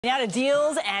Now to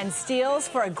deals and steals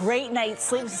for a great night's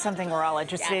sleep. This is something we're all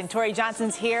interested in. Tory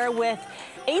Johnson's here with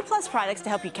A+ products to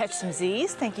help you catch some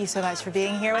Z's. Thank you so much for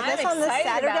being here with us on this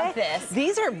Saturday. About this.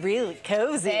 These are really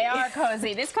cozy. They are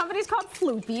cozy. This company's called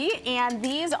Floopy, and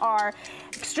these are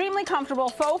extremely comfortable,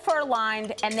 faux fur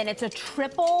lined, and then it's a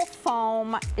triple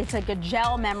foam. It's like a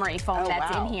gel memory foam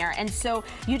in here. And so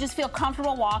you just feel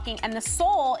comfortable walking, and the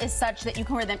sole is such that you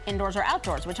can wear them indoors or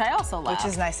outdoors, which I also love. Which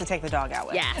is nice to take the dog out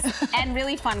with. Yes, and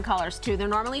really fun colors too. They're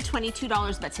normally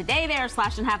 $22, but today they are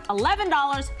slashed in half,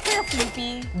 $11 for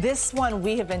Floopy. This one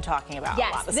we have been talking about a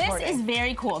lot this morning. This is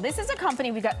very cool. This is a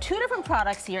company, we've got two different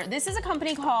products here. This is a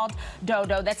company called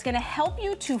Dodo that's gonna help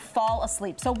you to fall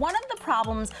asleep. So one of the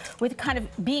problems with kind of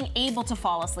being able to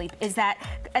fall asleep is that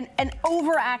an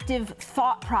overactive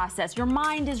thought process. Your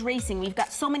mind is racing. We've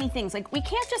got so many things. Like, we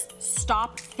can't just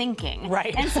stop thinking.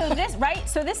 Right. And so this,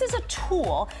 so this is a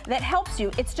tool that helps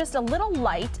you. It's just a little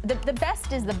light. The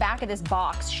best is the back of this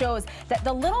box shows that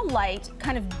the little light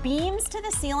kind of beams to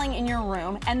the ceiling in your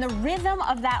room, and the rhythm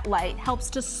of that light helps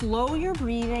to slow your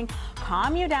breathing,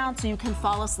 calm you down so you can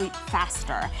fall asleep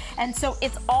faster. And so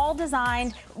it's all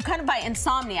designed kind of by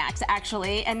insomniacs,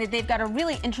 actually, and they've got a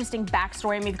really interesting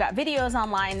backstory, and we've got videos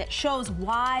online that shows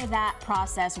why that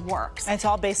process works. And it's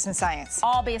all based in science.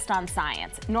 All based on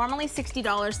science. Normally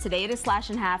 $60. Today it is slashed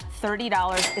in half,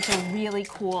 $30. It's a really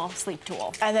cool sleep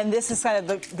tool. And then this is kind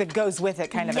of that goes with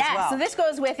it kind of as well. Yeah, so this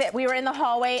goes with it. We were in the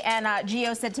hallway, and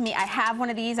Gio said to me, I have one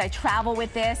of these. I travel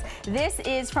with this. This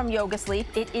is from Yoga Sleep.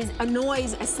 It is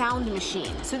a sound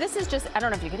machine. So this is just, I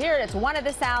don't know if you could hear it, it's one of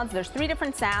the sounds. There's 3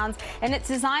 different sounds, and it's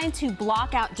designed to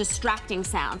block out distracting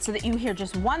sounds so that you hear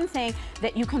just one thing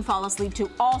that you can fall asleep to,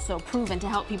 also proven to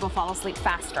help people fall asleep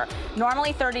faster.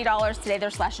 Normally $30. Today they're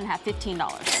slashed in half,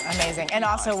 $15. Amazing. And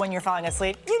also when you're falling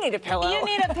asleep, you need a pillow. You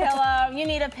need a pillow. You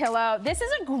need a pillow. This is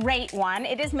a great one.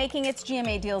 It is making its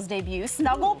GMA Deals debut,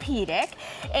 Snugglepedic.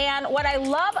 And what I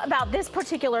love about this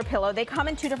particular pillow, they come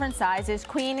in 2 different sizes,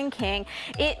 queen and king.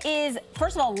 It is,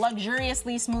 first of all,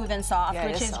 luxuriously smooth and soft,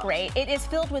 which is great. It is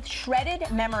filled with shredded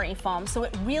memory foam, so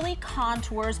it really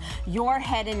contours your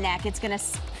head and neck. It's going to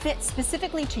fit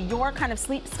specifically to your kind of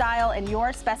sleep style and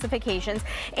your specifications,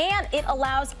 and it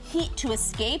allows heat to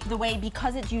escape the way,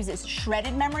 because it uses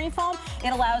shredded memory foam,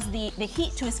 it allows the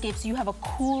heat to escape so you have a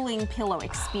cooling pillow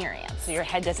experience. So your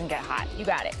head doesn't get hot. You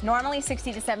got it. Normally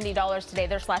 $60 to $70. Today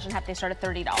they're slashed in half. They start at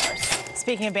 $30.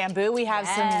 Speaking of bamboo, we have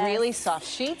some really soft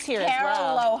sheets here as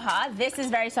well. Aloha. This is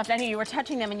very soft. I knew you were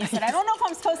touching them, and you said, I don't know if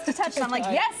I'm supposed to touch them. I'm like,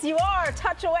 yes, you are.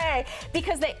 Touch away.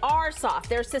 Because they are soft.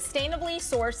 They're sustainably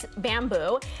sourced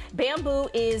bamboo. Bamboo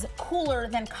is cooler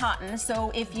than cotton,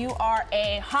 so if you are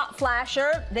a hot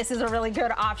flasher, this is a really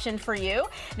good option for you.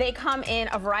 They come in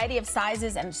a variety of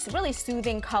sizes and really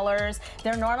soothing colors.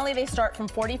 They start from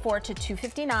 $44 to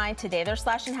 $259. Today they're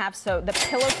slashed in half, so the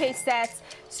pillowcase sets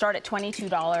start at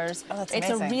 $22. Oh, that's it's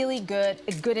amazing. a really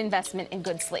good investment in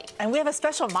good sleep. And we have a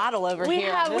special model over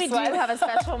here. We do have a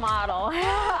special model.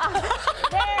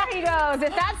 There he goes.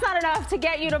 If that's not enough to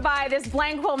get you to buy this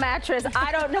Blankwool mattress,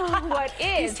 I don't know what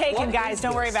is. He's taken, guys.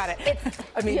 Don't worry about it.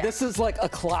 This is like a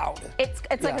cloud. It's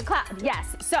like a cloud.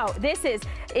 Yes. So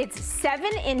it's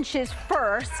 7 inches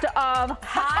first of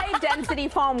high density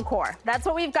foam core. That's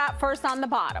what we've got first on the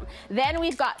bottom. Then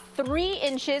we've got 3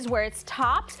 inches where it's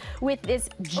topped with this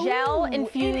gel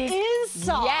infused. It is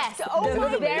soft. Yes. Oh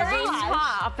the very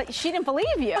top. She didn't believe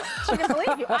you. She didn't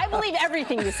believe you. I believe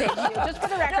everything you say, just for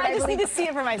the record. I just need to see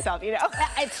it for myself, you know.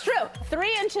 It's true.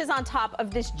 3 inches on top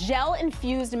of this gel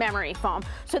infused memory foam.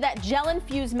 So that gel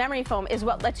infused memory foam is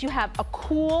what lets you have a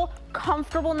cool,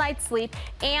 comfortable night's sleep,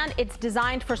 and it's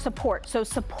designed for support. So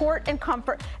support and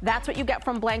comfort, that's what you get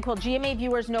from Blankwool. GMA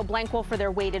viewers know Blankwool for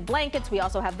their weighted blankets. We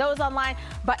also have those online,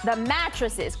 but the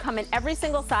mattresses come in every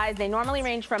single size. They normally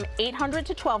range from $800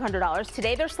 to $1,200.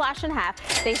 Today they're slashed in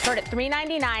half. They start at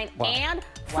 $399 and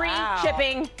free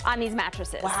shipping on these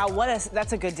mattresses. Wow,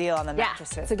 that's a good deal on the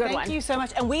mattresses. It's a good one. Thank you so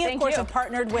much. And we, of course, have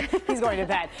partnered with, he's going to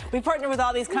bed. We partnered with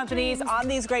all these companies on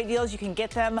these great deals. You can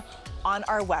get them on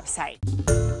our website.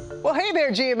 Well, hey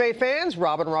there, GMA fans.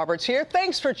 Robin Roberts here.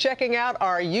 Thanks for checking out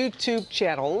our YouTube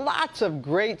channel. Lots of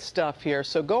great stuff here.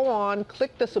 So go on,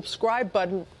 click the subscribe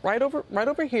button right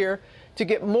over here to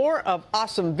get more of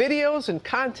awesome videos and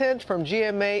content from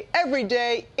GMA every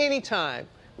day, anytime.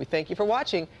 We thank you for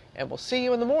watching, and we'll see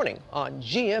you in the morning on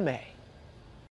GMA.